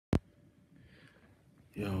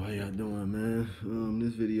Yo, how y'all doing, man?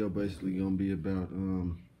 This video basically gonna be about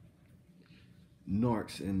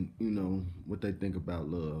narcs and what they think about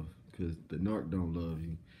love. Cause the narc don't love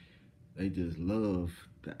you; they just love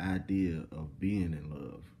the idea of being in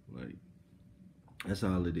love. Like that's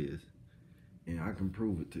all it is, and I can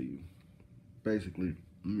prove it to you. Basically,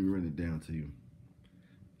 let me run it down to you.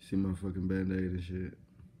 See my fucking band-aid and shit.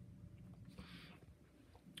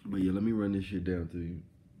 But yeah, let me run this shit down to you.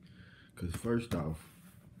 Cause first off,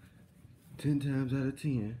 10 times out of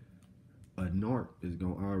 10, a narc is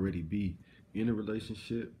gonna already be in a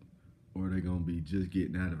relationship, or they're gonna be just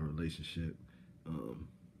getting out of a relationship um,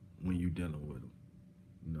 when you dealing with them.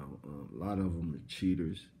 A lot of them are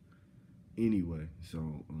cheaters anyway.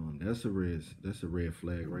 So that's a red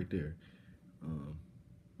flag right there. Um,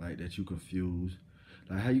 like that you confused.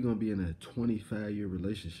 Like how you gonna be in a 25-year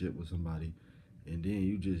relationship with somebody, and then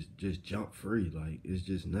you just jump free? Like it's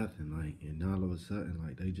just nothing. Like and all of a sudden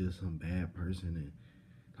like they just some bad person, and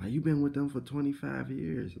like you been with them for 25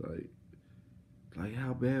 years. Like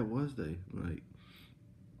how bad was they? Like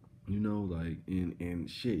like and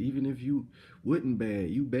shit. Even if you wasn't bad,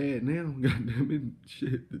 you bad now. Goddamn it,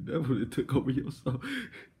 shit. The devil that took over your soul.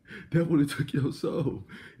 Devil that took your soul.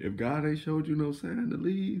 If God ain't showed you no sign to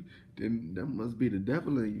leave, then that must be the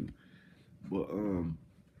devil in you. But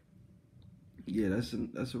yeah, that's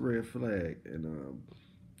a red flag. And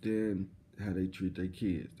then how they treat their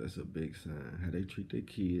kids. That's a big sign. How they treat their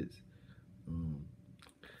kids. Um,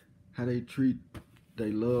 how they treat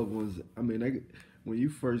their loved ones. I mean, when you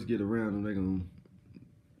first get around them, they gonna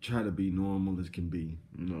try to be normal as can be.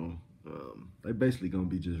 They basically gonna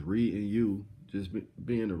be just reading you, just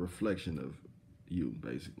being a reflection of you,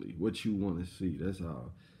 basically what you want to see. That's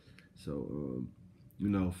all. So,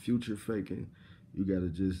 future faking, you gotta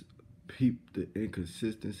just peep the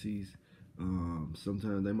inconsistencies.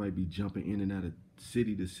 Sometimes they might be jumping in and out of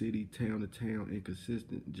city to city, town to town,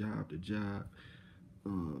 inconsistent, job to job.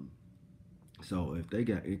 Um, so if they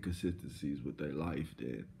got inconsistencies with their life,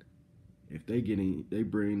 then if they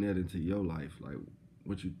bring that into your life, like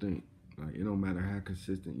what you think, like it don't matter how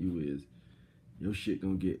consistent you is, your shit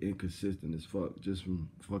gonna get inconsistent as fuck just from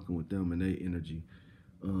fucking with them and their energy.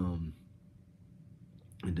 Um,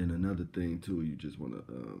 and then another thing too, you just wanna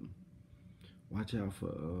watch out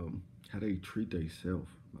for how they treat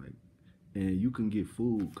themselves, like, and you can get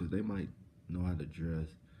fooled because they might know how to dress.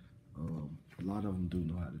 A lot of them do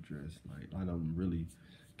know how to dress. Like a lot of them really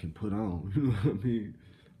can put on. You know what I mean?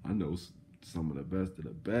 I know some of the best of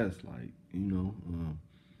the best. Like you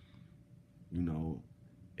know,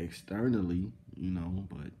 externally,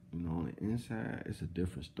 but on the inside, it's a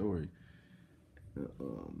different story.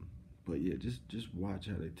 But yeah, just watch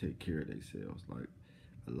how they take care of themselves. Like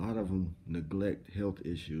a lot of them neglect health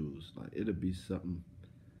issues. Like it'll be something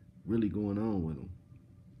really going on with them.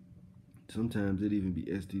 Sometimes it even be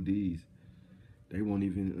STDs. They won't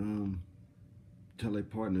even tell their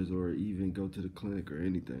partners or even go to the clinic or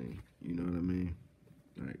anything. You know what I mean?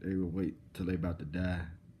 Like they will wait till they about to die,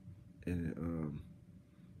 and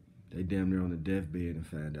they damn near on the deathbed and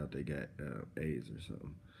find out they got AIDS or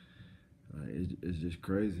something. It's just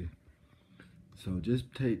crazy. So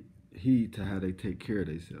just take heed to how they take care of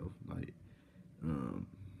themselves. Like, um,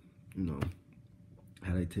 you know,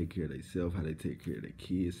 how they take care of themselves, how they take care of their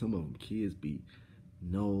kids. Some of them kids be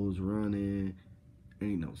nose running,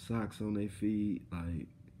 ain't no socks on their feet, like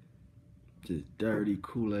just dirty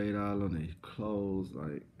Kool-Aid all on their clothes,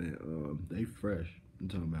 like and, they fresh. I'm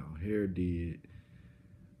talking about hair did,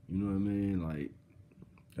 you know what I mean? Like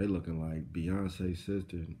they looking like Beyonce's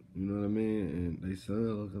sister, you know what I mean? And they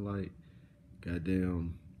son looking like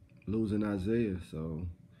goddamn losing Isaiah. So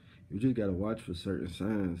you just gotta watch for certain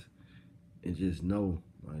signs and just know,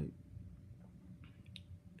 like,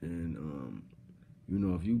 and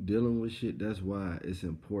if you dealing with shit, that's why it's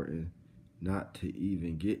important not to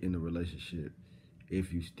even get in a relationship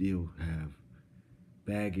if you still have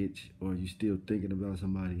baggage or you still thinking about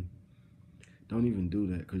somebody. Don't even do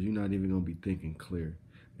that because you're not even gonna be thinking clear,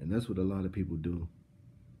 and that's what a lot of people do.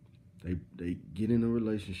 They get in a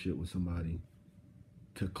relationship with somebody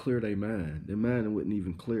to clear their mind. Their mind wouldn't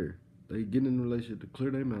even clear. They get in a relationship to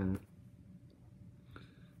clear their mind.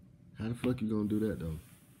 How the fuck you gonna do that though?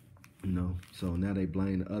 So now they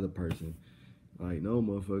blame the other person. Like, no,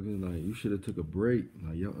 motherfucker, like, you should have took a break.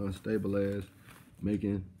 Like, your unstable ass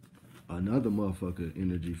making another motherfucker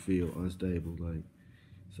energy feel unstable. Like,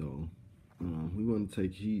 so, we want to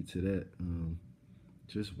take heed to that.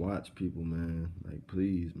 Just watch people, man. Like,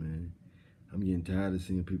 please, man. I'm getting tired of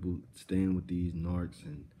seeing people staying with these narcs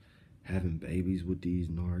and having babies with these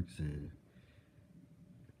narcs, and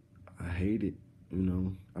I hate it.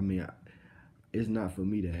 I mean, it's not for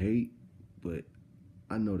me to hate, but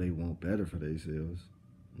I know they want better for themselves,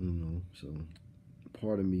 so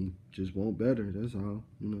part of me just want better, that's all.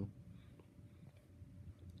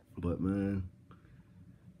 But man,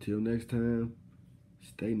 till next time,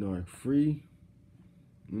 stay narc free.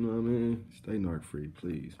 You know what I mean? Stay narc free,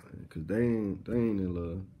 please, man. Cause they ain't in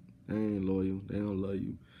love. They ain't loyal. They don't love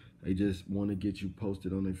you. They just want to get you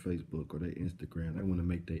posted on their Facebook or their Instagram. They want to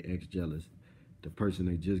make their ex jealous. The person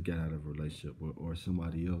they just got out of a relationship with, or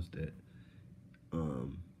somebody else that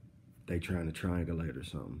they trying to triangulate or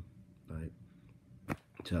something. Like, I'm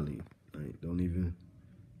telling you, like, don't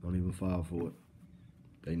even fall for it.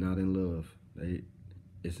 They not in love.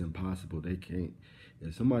 It's impossible. They can't.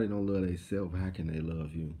 If somebody don't love themselves, how can they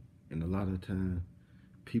love you? And a lot of the time,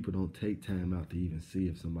 people don't take time out to even see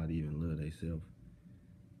if somebody even love themselves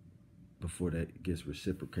before that gets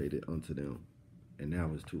reciprocated onto them. And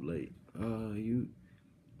now it's too late.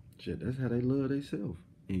 That's how they love themselves.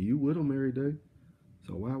 And you with them every day.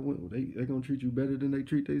 So why wouldn't they gonna treat you better than they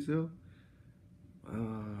treat themselves?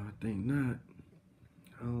 I think not.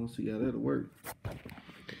 I don't see how that'll work.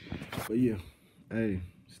 But yeah, hey,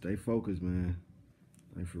 stay focused, man.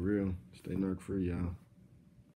 Like, for real, stay narc free, y'all.